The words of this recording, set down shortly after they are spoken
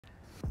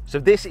So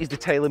this is the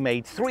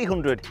TaylorMade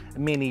 300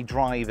 mini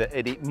driver,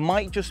 and it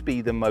might just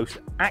be the most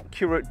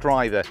accurate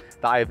driver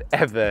that I've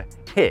ever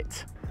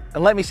hit.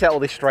 And let me settle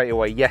this straight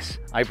away. Yes,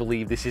 I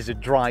believe this is a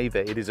driver.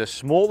 It is a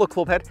smaller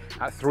club head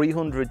at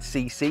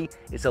 300cc.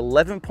 It's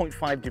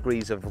 11.5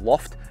 degrees of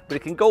loft, but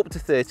it can go up to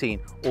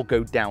 13 or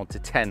go down to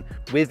 10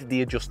 with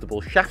the adjustable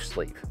shaft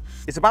sleeve.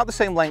 It's about the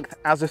same length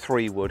as a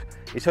 3 wood.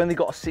 It's only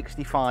got a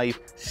 65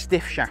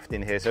 stiff shaft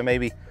in here, so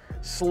maybe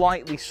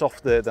slightly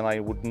softer than I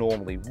would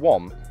normally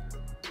want.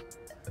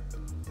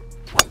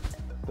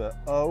 But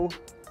oh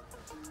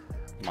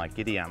my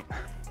giddy aunt.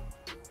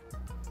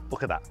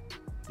 Look at that.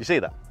 You see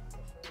that?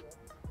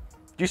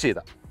 Do you see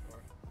that?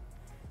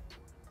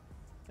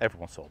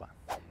 Everyone saw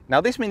that.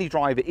 Now this mini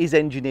driver is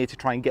engineered to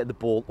try and get the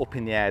ball up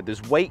in the air.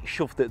 There's weight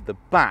shoved at the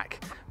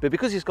back, but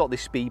because it's got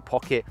this speed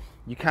pocket,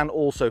 you can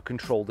also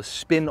control the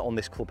spin on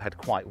this club head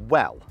quite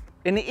well.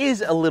 And it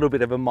is a little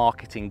bit of a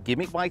marketing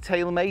gimmick by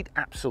TaylorMade,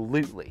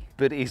 absolutely,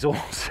 but it is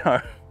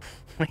also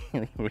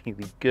really,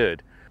 really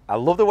good. I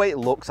love the way it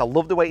looks. I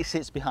love the way it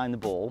sits behind the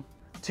ball.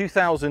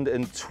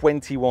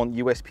 2021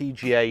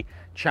 USPGA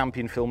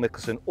champion Phil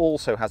Mickelson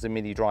also has a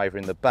mini driver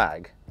in the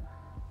bag,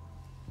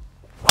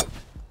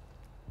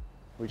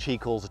 which he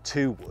calls a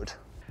 2 wood.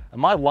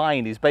 And my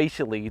line is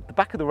basically, the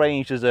back of the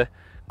range, there's a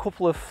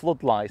couple of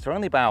floodlights. They're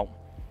only about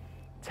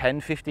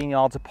 10, 15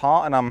 yards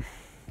apart, and I'm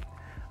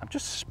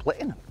just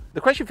splitting them.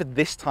 The question for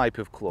this type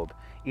of club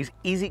is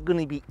it going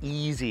to be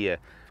easier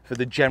for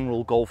the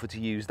general golfer to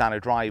use than a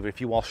driver if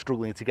you are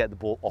struggling to get the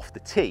ball off the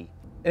tee?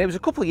 And it was a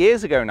couple of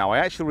years ago now, I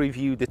actually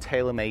reviewed the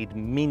TaylorMade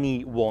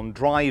Mini 1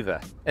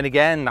 driver. And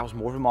again, that was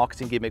more of a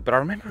marketing gimmick, but I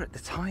remember at the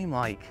time,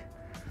 like,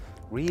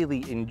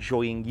 really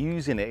enjoying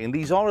using it. And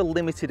these are a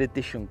limited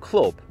edition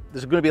club.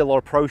 There's going to be a lot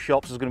of pro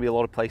shops, there's going to be a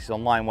lot of places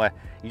online where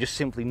you're just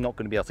simply not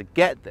going to be able to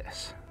get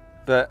this.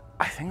 But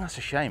I think that's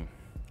a shame.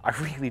 I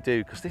really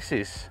do, because this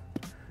is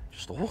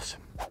just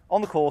awesome.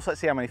 On the course,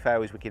 let's see how many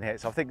fairways we can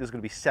hit. So I think there's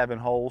going to be 7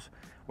 holes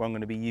where I'm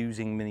going to be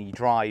using mini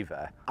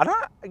driver.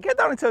 Get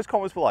down into those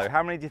comments below.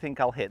 How many do you think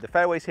I'll hit? The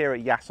fairways here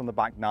at Yas on the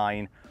back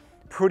 9,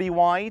 pretty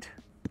wide.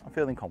 I'm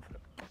feeling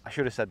confident. I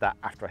should have said that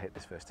after I hit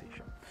this first tee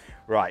shot.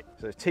 Right,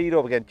 so it's teed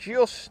up again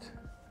just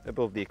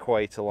above the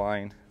equator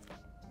line.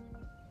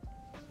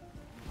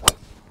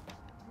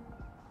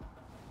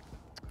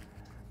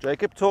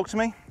 Jacob, talk to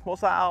me.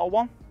 What's that out of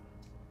 1?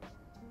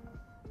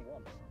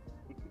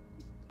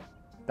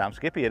 Damn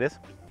skippy it is.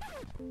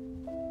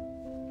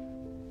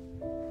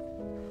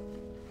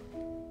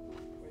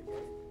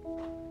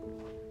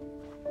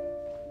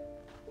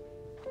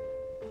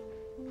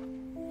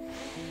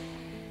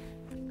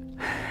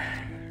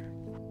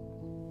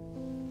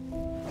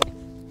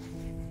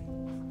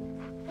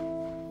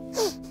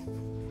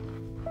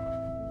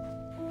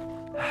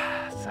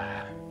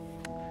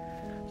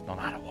 It's not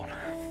out of 1.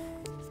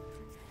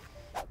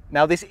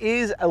 Now this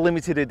is a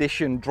limited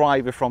edition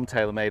driver from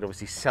TaylorMade,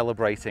 obviously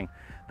celebrating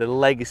the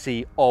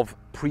legacy of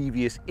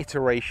previous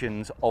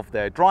iterations of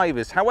their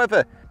drivers.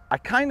 However, I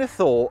kind of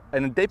thought,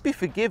 and they'd be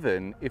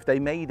forgiven if they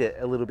made it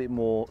a little bit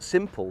more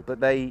simple, but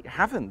they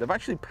haven't. They've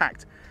actually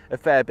packed a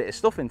fair bit of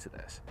stuff into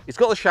this. It's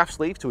got the shaft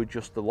sleeve to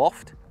adjust the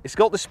loft. It's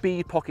got the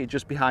speed pocket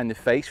just behind the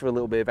face for a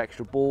little bit of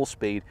extra ball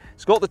speed.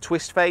 It's got the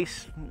twist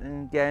face,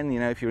 again, you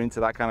know, if you're into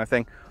that kind of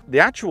thing. The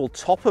actual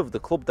top of the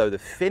club though, the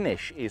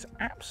finish is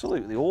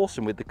absolutely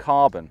awesome with the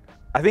carbon.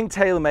 I think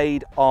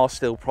TaylorMade are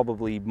still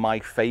probably my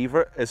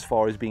favorite as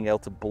far as being able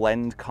to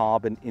blend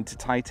carbon into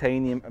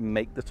titanium and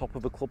make the top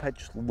of a club head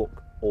just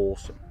look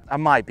awesome. I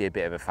might be a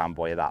bit of a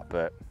fanboy of that,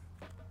 but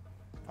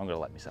I'm gonna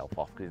let myself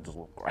off because it does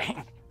look great.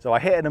 So I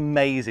hit an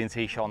amazing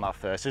tee shot on that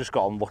first. I just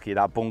got unlucky.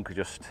 That bunker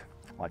just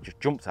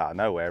jumped out of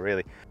nowhere,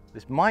 really.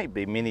 This might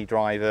be mini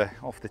driver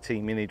off the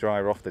tee, mini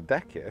driver off the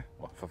deck here.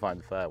 Well, if I find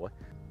the fairway.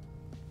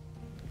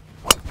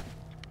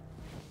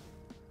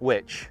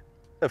 Which,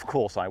 of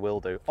course I will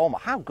do. Oh my,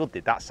 how good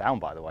did that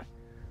sound, by the way?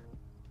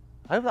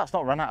 I hope that's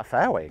not run out of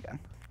fairway again.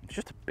 It's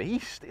just a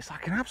beast. It's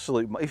like an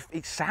absolute,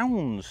 it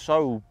sounds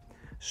so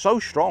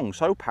strong,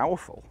 so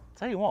powerful.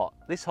 Tell you what,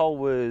 this hole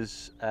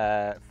was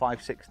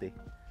 560.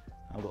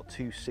 I've got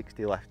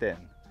 260 left in.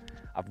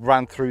 I've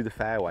ran through the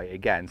fairway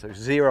again, so it's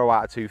 0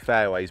 out of 2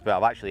 fairways, but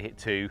I've actually hit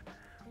 2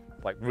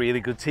 like really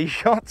good tee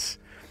shots.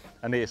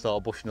 I need to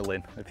start bushing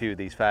in a few of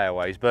these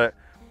fairways, but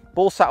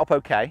ball sat up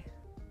okay.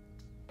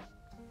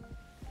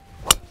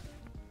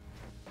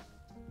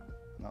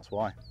 And that's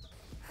why.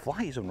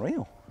 Flight is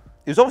unreal.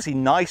 It was obviously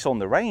nice on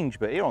the range,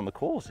 but here on the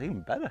course,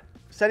 even better.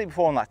 I said it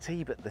before on that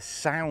tee, but the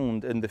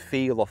sound and the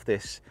feel of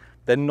this,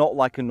 they're not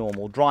like a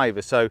normal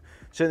driver. So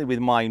certainly with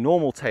my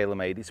normal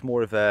TaylorMade, it's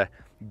more of a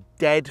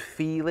dead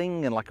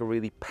feeling and like a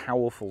really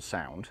powerful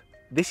sound.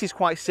 This is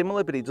quite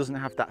similar, but it doesn't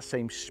have that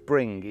same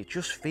spring. It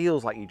just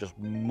feels like you're just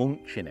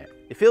munching it.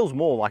 It feels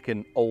more like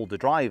an older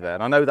driver,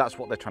 and I know that's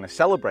what they're trying to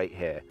celebrate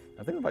here.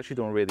 I think they've actually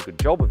done a really good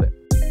job of it.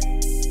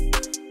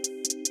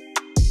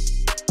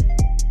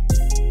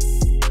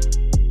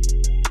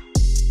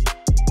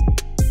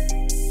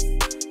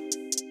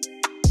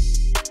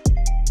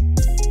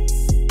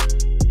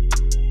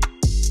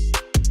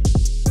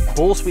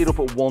 Ball speed up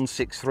at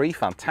 163,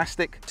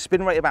 fantastic.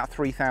 Spin rate about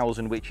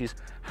 3,000, which is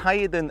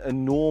higher than a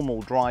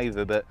normal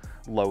driver, but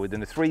lower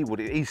than a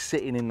 3-wood. It is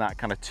sitting in that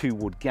kind of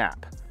 2-wood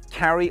gap.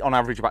 Carry on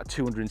average about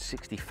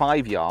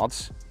 265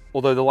 yards,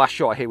 although the last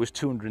shot here was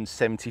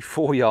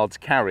 274 yards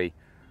carry.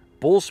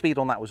 Ball speed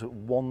on that was at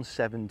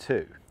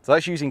 172. So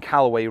that's using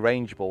Callaway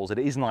range balls. It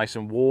is nice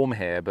and warm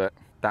here, but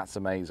that's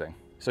amazing.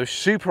 So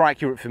super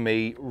accurate for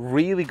me,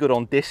 really good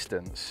on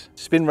distance.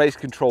 Spin rate's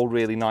controlled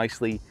really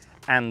nicely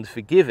and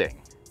forgiving.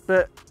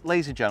 But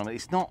ladies and gentlemen,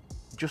 it's not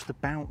just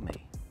about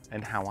me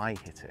and how I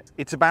hit it.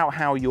 It's about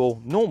how your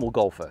normal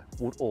golfer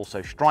would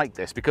also strike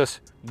this, because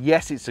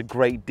yes, it's a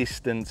great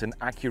distance and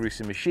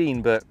accuracy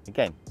machine, but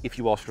again, if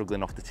you are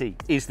struggling off the tee,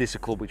 is this a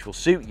club which will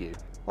suit you?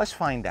 Let's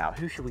find out.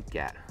 Who should we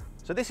get?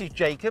 So this is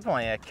Jacob,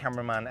 my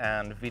cameraman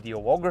and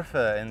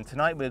videographer, and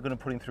tonight we're going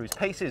to put him through his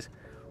paces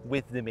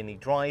with the mini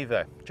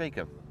driver.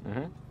 Jacob,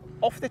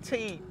 off the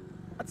tee,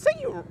 I'd say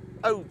you're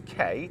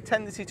okay.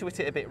 Tendency to hit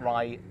it a bit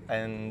right,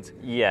 and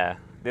yeah,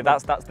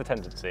 that's the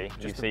tendency.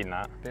 You've seen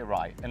that. Bit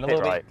right, and a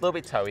little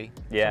bit toey.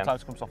 Yeah.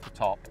 Sometimes comes off the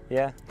top.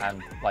 Yeah.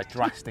 And like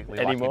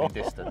drastically lacking in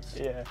distance.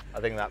 Yeah.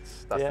 I think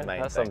that's the main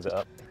thing. That sums it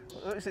up.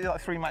 Is it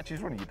like 3 matches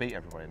running? You beat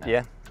everybody now.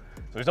 Yeah.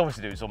 So he's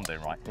obviously doing something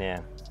right.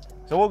 Yeah.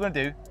 So what we're going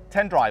to do,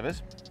 10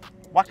 drivers,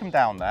 whack them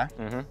down there.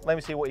 Let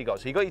me see what you got.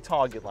 So you got your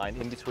target line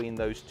in between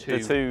those two.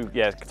 The two,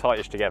 yeah,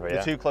 tightish together,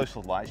 the two close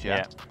floodlights,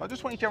 yeah. I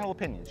just want your general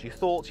opinions, your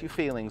thoughts, your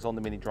feelings on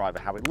the mini driver,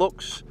 how it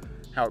looks,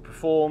 how it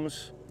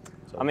performs.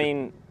 So I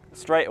mean,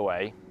 straight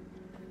away,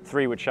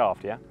 3-wood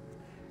shaft, yeah?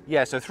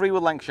 Yeah, so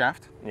 3-wood length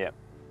shaft. Yeah.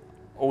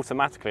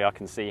 Automatically, I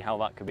can see how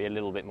that could be a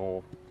little bit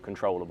more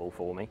controllable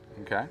for me.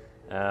 Okay.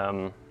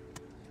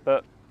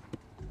 But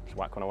just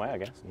whack one away, I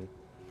guess.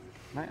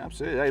 Mate,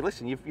 absolutely. Hey,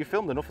 listen, you've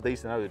filmed enough of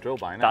these to know the drill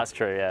by now. That's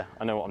true, yeah.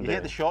 I know what I'm doing. You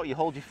hit the shot, you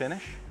hold your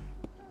finish.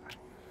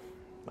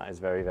 That is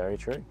very, very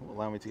true. Will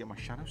allow me to get my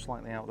shadow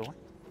slightly out of the way.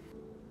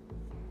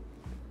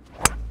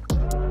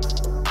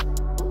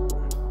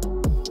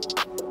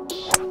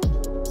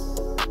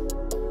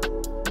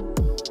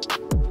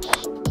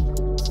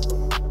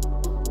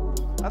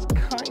 That's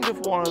kind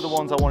of one of the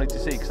ones I wanted to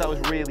see, because that was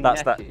really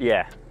necky. That,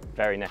 yeah,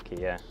 very necky,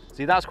 yeah.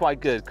 See, that's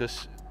quite good,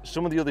 because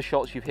some of the other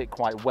shots you've hit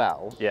quite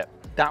well. Yeah.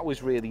 That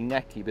was really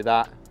necky, but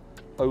that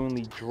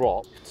only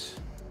dropped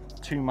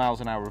 2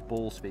 miles an hour of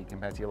ball speed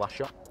compared to your last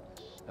shot.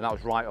 And that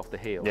was right off the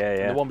heel. Yeah,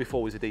 yeah. And the one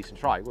before was a decent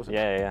strike, wasn't it?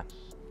 Yeah, yeah.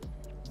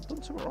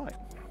 Done something right.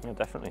 Yeah,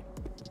 definitely.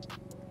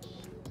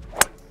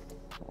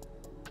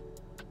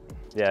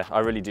 Yeah, I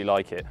really do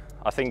like it.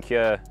 I think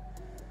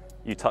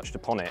you touched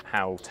upon it,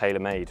 how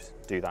TaylorMade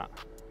do that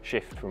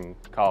shift from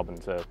carbon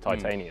to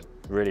titanium.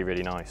 Really,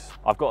 really nice.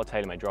 I've got a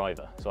TaylorMade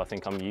driver, so I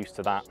think I'm used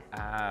to that.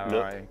 Ah,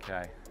 look. Right,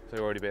 okay. So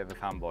you're already a bit of a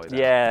fanboy then.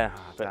 Yeah,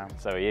 Oh,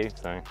 but so are you,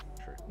 so.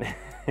 True.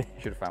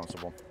 Should have found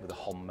someone with a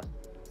Hom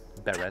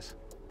Beres.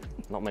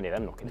 Not many of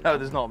them knocking. No,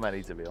 there's not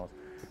many, to be honest.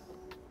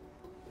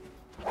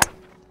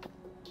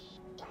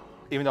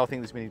 Even though I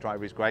think this mini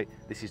driver is great,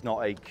 this is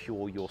not a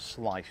cure your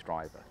slice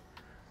driver.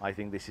 I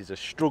think this is a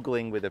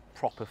struggling with a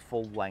proper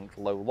full length,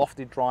 low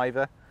lofted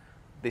driver.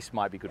 This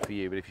might be good for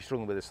you, but if you're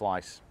struggling with a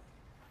slice,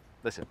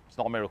 listen, it's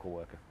not a miracle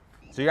worker.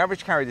 So your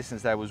average carry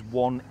distance there was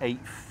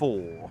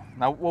 184.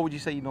 Now, what would you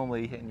say you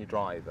normally hit in your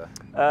driver?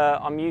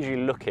 I'm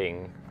usually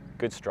looking,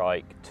 good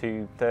strike,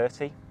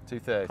 230.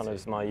 230. Kind of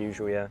is my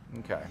usual, yeah.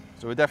 Okay,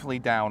 so we're definitely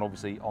down,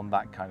 obviously, on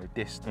that kind of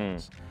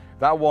distance.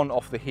 That one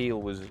off the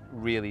heel was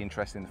really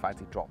interesting, the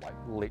fact it dropped like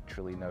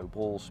literally no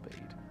ball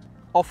speed.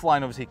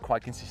 Offline, obviously,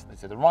 quite consistent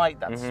to the right.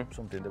 That's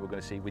something that we're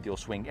going to see with your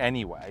swing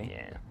anyway.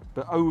 Yeah.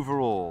 But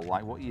overall,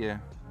 like, what are you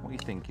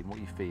thinking? What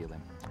are you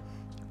feeling?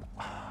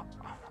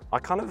 I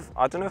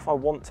don't know if I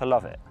want to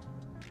love it,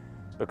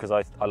 because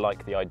I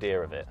like the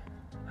idea of it.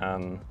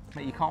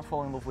 Mate, you can't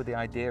fall in love with the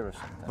idea of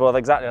something. Well,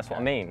 exactly, that's what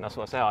I mean. That's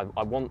what I say,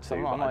 I want to.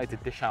 I'm not here to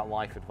dish out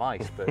life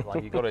advice, but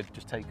like, you've got to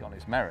just take it on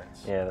its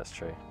merits. Yeah, that's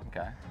true.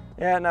 Okay.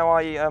 Yeah, no,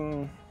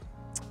 I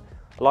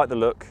like the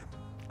look.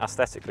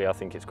 Aesthetically, I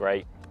think it's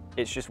great.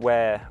 It's just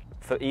where,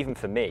 even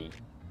for me,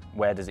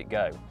 where does it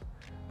go?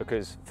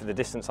 Because for the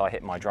distance I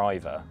hit my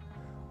driver,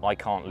 I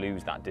can't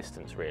lose that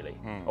distance really.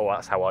 Or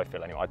that's how I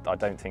feel anyway. I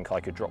don't think I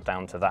could drop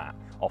down to that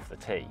off the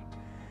tee.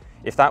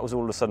 If that was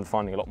all of a sudden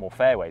finding a lot more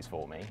fairways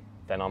for me,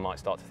 then I might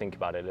start to think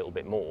about it a little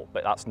bit more,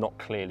 but that's not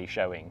clearly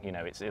showing, you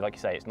know, it's like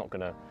you say, it's not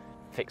gonna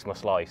fix my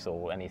slice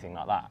or anything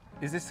like that.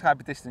 Is this the type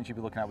of distance you'd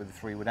be looking at with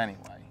the 3-wood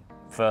anyway?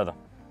 Further.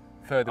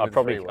 Further I'd with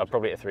the 3-wood? I'd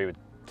probably hit a 3 with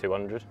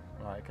 200.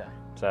 Right, okay.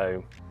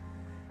 So,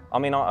 I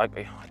mean, I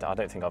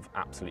don't think I've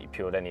absolutely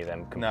pured any of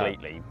them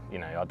completely. No. You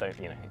know, I don't,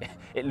 you know,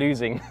 it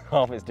losing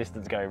half its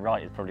distance going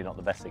right is probably not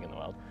the best thing in the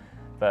world.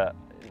 But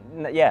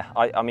yeah,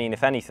 I mean,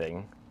 if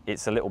anything,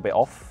 it's a little bit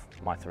off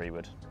my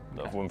 3-wood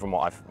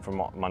from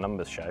what my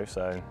numbers show.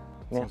 So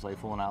yeah. Sounds like you're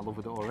falling out of love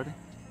with it already.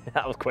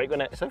 That was quick,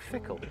 wasn't it? It's so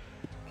fickle.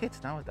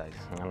 Kids nowadays.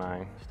 I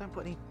know. Just don't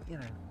put any, you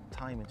know,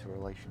 time into a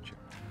relationship.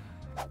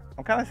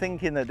 I'm kind of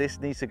thinking that this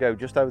needs to go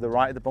just over the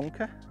right of the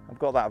bunker. I've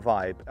got that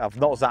vibe. I've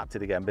not zapped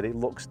it again, but it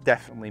looks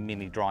definitely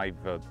mini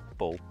drivable.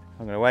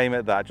 I'm going to aim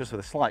at that just with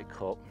a slight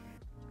cut.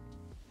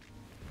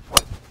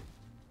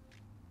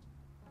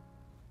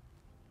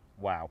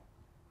 Wow.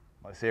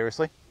 Like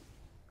seriously?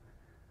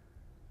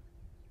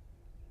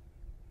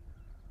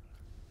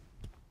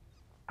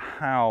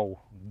 How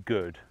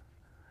good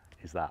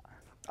is that?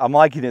 I'm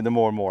liking it the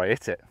more and more I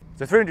hit it.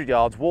 So 300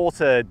 yards,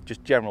 water,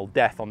 just general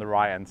death on the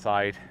right hand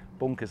side,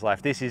 bunkers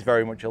left. This is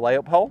very much a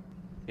layup hole,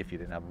 if you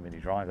didn't have a mini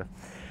driver.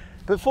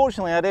 But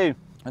fortunately I do,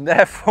 and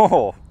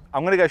therefore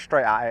I'm going to go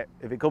straight at it.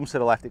 If it comes to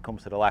the left, it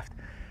comes to the left.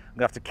 I'm going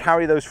to have to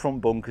carry those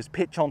front bunkers,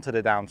 pitch onto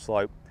the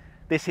downslope.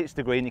 This hits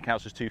the green, it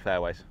counts as 2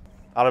 fairways.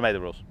 I don't make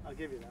the rules. I'll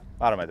give you that.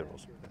 I don't make the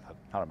rules.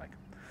 I don't make them.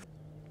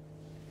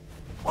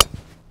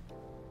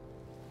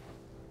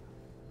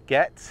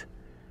 Get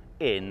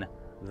in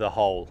the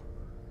hole.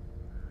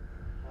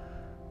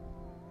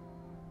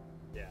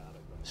 Yeah,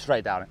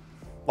 Straight down it.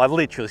 Like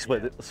literally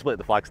split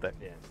the flagstick.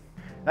 Yeah.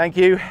 Thank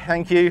you,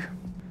 thank you.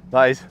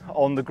 That is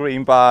on the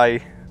green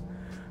by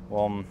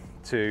 1,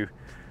 2,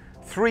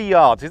 3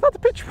 yards. Is that the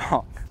pitch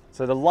mark?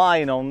 So the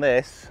line on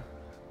this,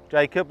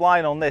 Jacob,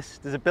 line on this,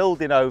 there's a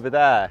building over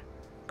there.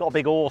 Got a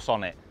big horse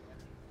on it.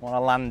 I want to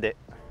land it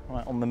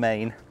right on the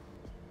main.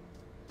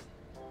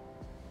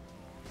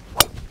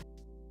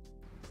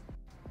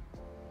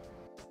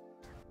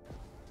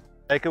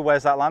 Jacob,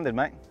 where's that landing,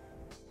 mate?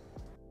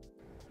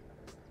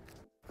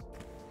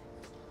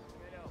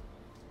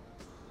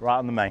 Right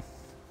on the main.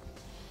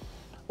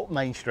 Up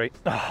Main Street.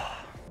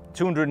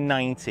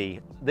 290.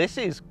 This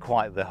is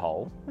quite the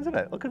hole, isn't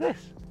it? Look at this.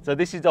 So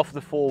this is off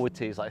the forward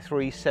tee, it's like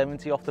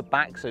 370 off the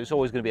back, so it's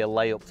always going to be a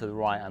layup to the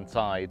right hand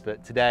side.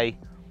 But today,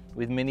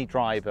 with mini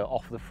driver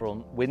off the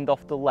front, wind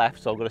off the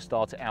left, so I'm going to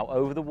start it out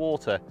over the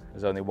water.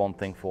 There's only one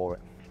thing for it.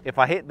 If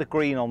I hit the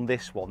green on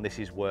this one, this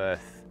is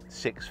worth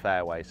 6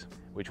 fairways,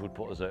 which would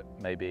put us at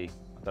maybe,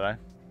 I don't know,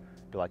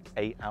 be like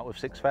 8 out of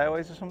 6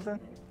 fairways or something.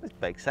 It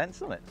makes sense,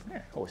 doesn't it?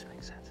 Yeah, always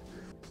makes sense.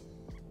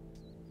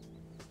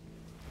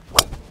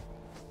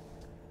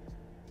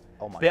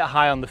 Oh my. Bit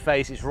high on the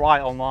face, it's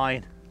right on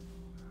line.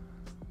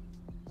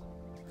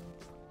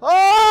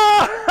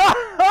 Oh!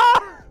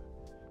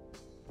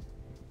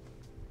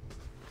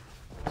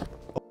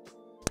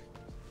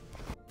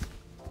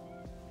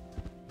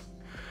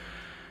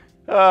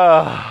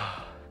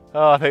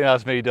 Oh, I think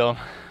that's me done.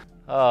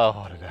 Oh,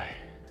 what a day.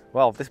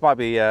 Well, this might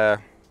be the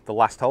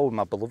last hole,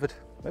 my beloved.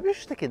 Maybe I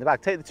should stick it in the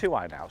bag. Take the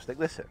 2-iron out, stick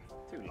this in.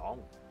 Too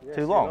long. Yeah,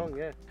 Too long?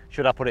 yeah.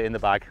 Should I put it in the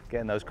bag?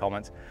 Getting those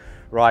comments.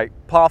 Right,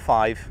 par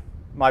 5,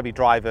 might be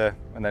driver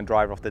and then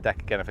driver off the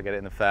deck again if I get it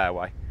in the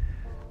fairway.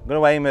 I'm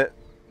going to aim at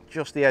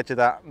just the edge of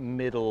that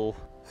middle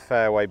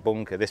fairway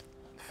bunker. This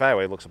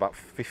fairway looks about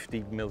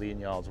 50 million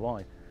yards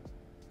wide.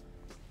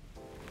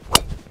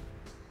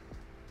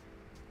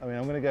 I mean,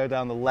 I'm going to go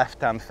down the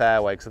left-hand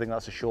fairway because I think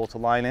that's a shorter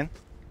line in.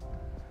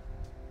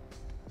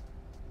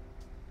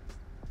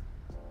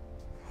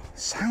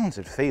 Sounds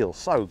and feels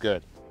so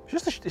good.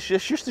 It's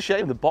just a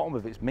shame the bottom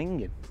of it's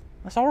minging.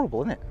 That's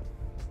horrible, isn't it?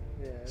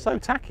 Yeah. So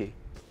tacky.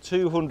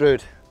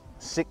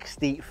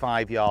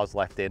 265 yards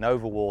left in,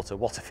 over water.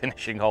 What a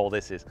finishing hole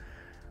this is.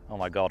 Oh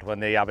my God, when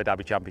the Abu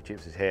Dhabi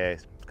Championships is here,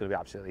 it's going to be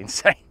absolutely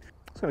insane.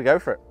 I'm just going to go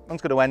for it. I'm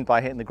just going to end by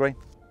hitting the green.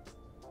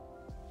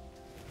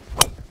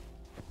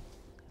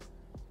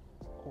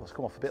 Oh, it's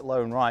come off a bit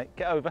low and right.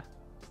 Get over.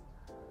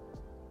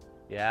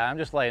 Yeah, I'm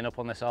just laying up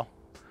on this hole.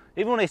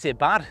 Even when it's hit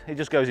bad, it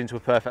just goes into a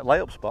perfect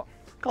layup spot.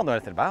 Can't do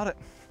anything about it.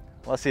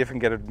 Let's see if I can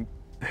get a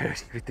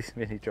birdie with this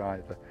mini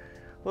driver.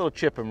 A little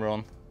chip and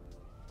run.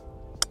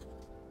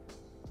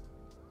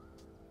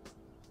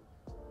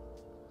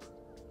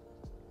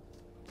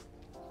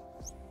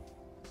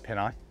 Pin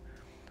eye.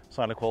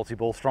 Sign of quality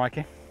ball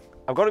striking.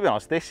 I've got to be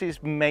honest, this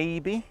is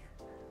maybe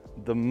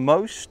the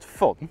most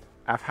fun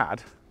I've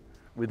had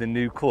with a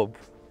new club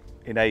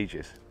in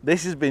ages.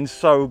 This has been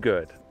so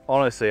good.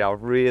 Honestly,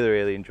 I've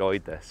really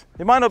enjoyed this.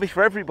 It might not be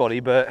for everybody,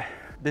 but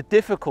the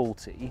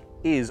difficulty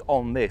is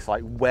on this,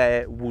 like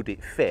where would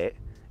it fit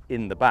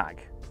in the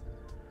bag?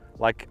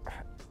 Like,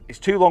 it's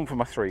too long for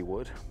my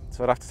 3-wood,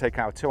 so I'd have to take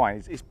out a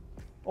 2-iron. It's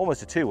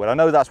almost a 2-wood. I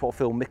know that's what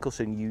Phil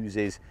Mickelson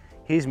uses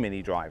his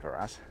mini driver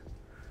as,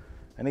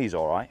 and he's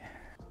all right.